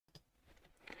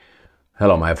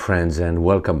Hello my friends and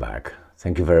welcome back.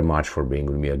 Thank you very much for being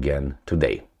with me again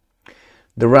today.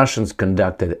 The Russians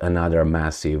conducted another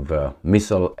massive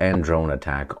missile and drone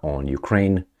attack on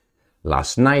Ukraine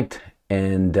last night,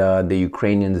 and the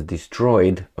Ukrainians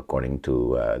destroyed, according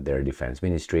to their defense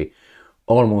ministry,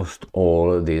 almost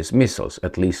all these missiles,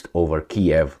 at least over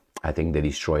Kiev. I think they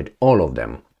destroyed all of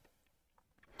them.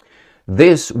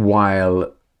 This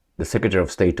while the Secretary of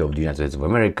State of the United States of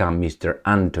America, Mr.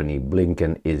 Antony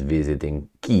Blinken, is visiting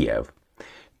Kiev.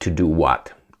 To do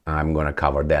what? I'm going to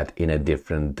cover that in a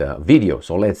different video.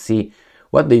 So let's see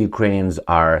what the Ukrainians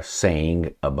are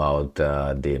saying about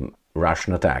the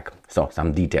Russian attack. So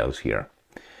some details here.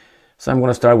 So I'm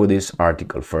going to start with this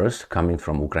article first, coming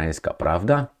from Ukrainska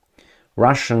Pravda.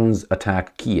 Russians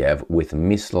attack Kiev with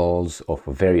missiles of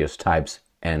various types,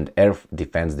 and air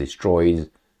defense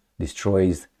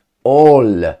destroys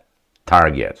all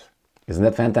targets. Isn't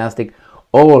that fantastic?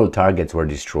 All targets were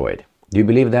destroyed. Do you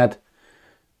believe that?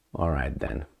 All right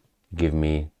then. Give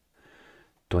me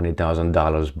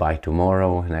 $20,000 by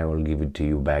tomorrow and I will give it to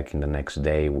you back in the next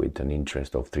day with an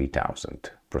interest of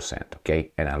 3,000%.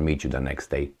 Okay? And I'll meet you the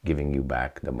next day giving you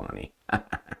back the money.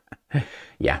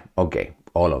 Yeah, okay.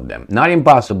 All of them. Not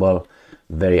impossible,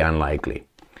 very unlikely.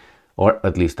 Or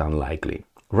at least unlikely.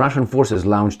 Russian forces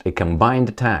launched a combined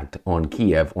attack on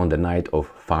Kiev on the night of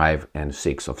 5 and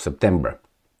 6 of September.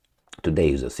 Today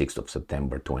is the 6th of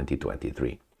September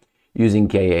 2023. Using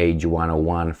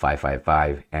Kh-101,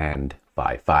 555 and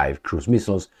 55 cruise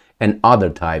missiles and other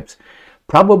types,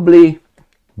 probably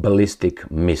ballistic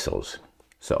missiles.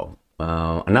 So,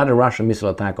 another Russian missile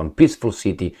attack on peaceful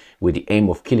city with the aim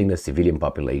of killing the civilian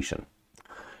population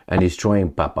and destroying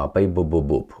boop boop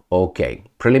boop. Okay,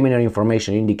 preliminary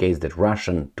information indicates that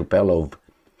Russian Tupolev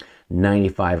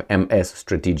 95 MS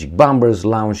strategic bombers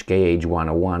launched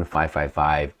Kh-101,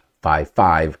 555,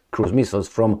 55 cruise missiles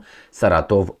from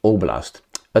Saratov Oblast.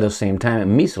 At the same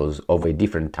time, missiles of a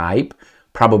different type,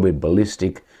 probably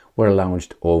ballistic, were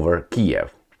launched over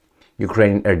Kiev.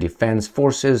 Ukrainian air defense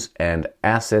forces and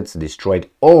assets destroyed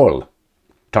all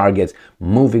targets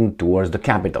moving towards the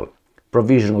capital.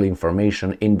 Provisional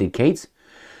information indicates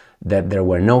that there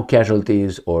were no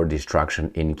casualties or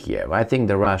destruction in Kiev. I think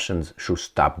the Russians should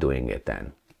stop doing it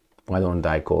then. Why don't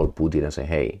I call Putin and say,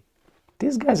 hey,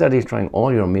 these guys are destroying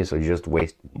all your missiles, just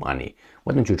waste money.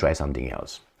 Why don't you try something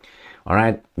else? All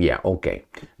right, yeah, okay.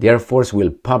 The Air Force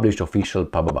will publish official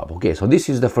pub. Okay, so this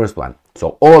is the first one.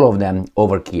 So all of them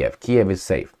over Kiev. Kiev is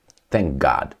safe. Thank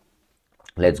God.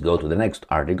 Let's go to the next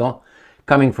article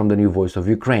coming from the New Voice of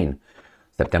Ukraine.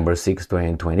 September 6,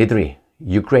 2023.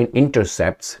 Ukraine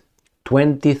intercepts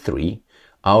 23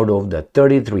 out of the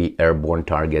 33 airborne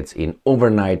targets in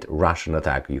overnight Russian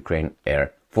attack Ukraine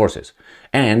air forces.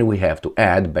 And we have to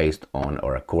add, based on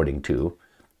or according to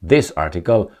this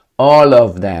article, all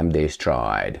of them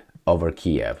destroyed over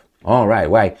Kiev. All right,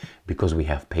 why? Because we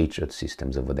have Patriot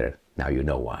systems over there. Now you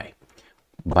know why.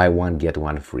 Buy one, get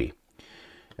one free.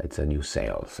 That's a new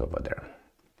sales over there.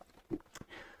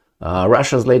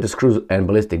 Russia's latest cruise and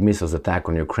ballistic missiles attack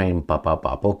on Ukraine,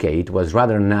 Okay, it was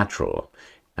rather natural,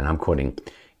 and I'm quoting,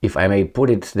 if I may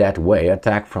put it that way,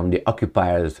 attack from the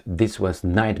occupiers. This was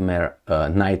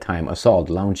nighttime assault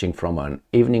launching from an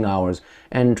evening hours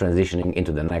and transitioning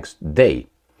into the next day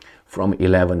from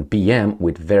 11 p.m.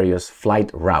 with various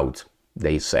flight routes,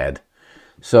 they said.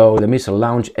 So the missile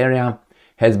launch area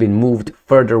has been moved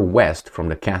further west from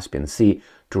the Caspian Sea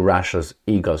to Russia's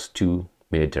Eagles II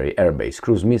military airbase.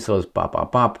 Cruise missiles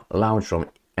launched from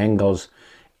angles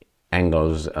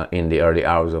in the early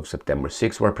hours of September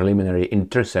 6 were preliminarily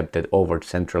intercepted over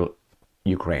central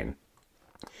Ukraine.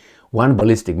 One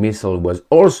ballistic missile was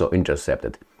also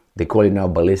intercepted. They call it now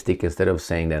ballistic instead of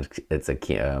saying that it's a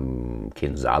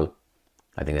Kinzhal.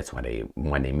 I think that's what they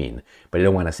mean. But they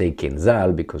don't want to say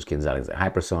Kinzhal because Kinzhal is a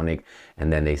hypersonic,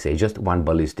 and then they say just one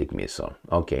ballistic missile.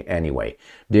 Okay, anyway.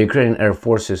 The Ukrainian Air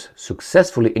Forces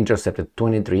successfully intercepted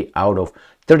 23 out of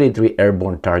 33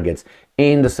 airborne targets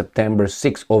in the September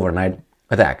 6 overnight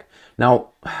attack.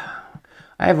 Now,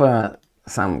 I have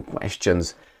some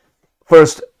questions.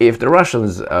 First, if the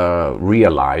Russians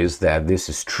realize that this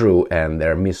is true and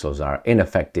their missiles are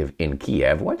ineffective in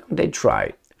Kiev, why don't they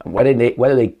try? Why do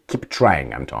they keep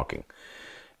trying, I'm talking?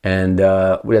 And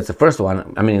that's the first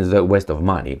one. I mean, it's a waste of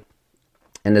money.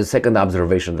 And the second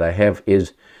observation that I have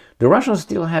is the Russians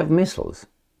still have missiles.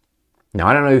 Now,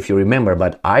 I don't know if you remember,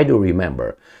 but I do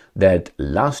remember that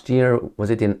last year,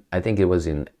 I think it was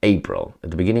in April, at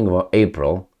the beginning of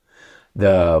April,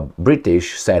 the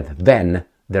British said then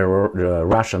the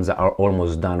Russians are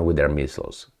almost done with their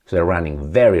missiles. So they're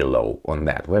running very low on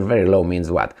that. Well, very low means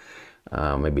what?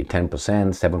 Maybe 10%,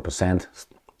 7%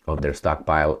 of their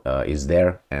stockpile is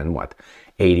there, and what,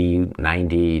 80,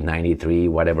 90, 93,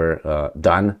 whatever,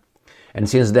 done. And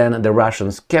since then, the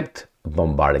Russians kept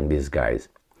bombarding these guys.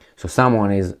 So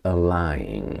someone is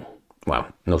lying. Well,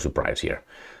 no surprise here.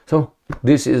 So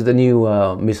this is the new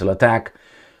missile attack,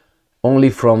 only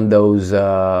from those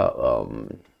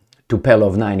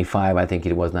Tupolev 95, I think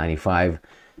it was 95,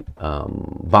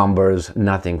 bombers,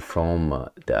 nothing from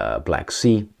the Black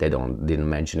Sea. They didn't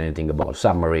mention anything about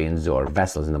submarines or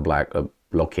vessels in the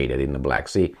located in the Black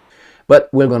Sea. But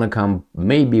we're going to come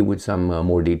maybe with some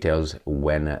more details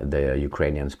when the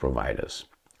Ukrainians provide us.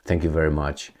 Thank you very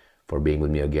much for being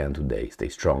with me again today. Stay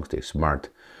strong, stay smart,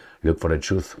 look for the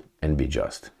truth, and be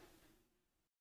just.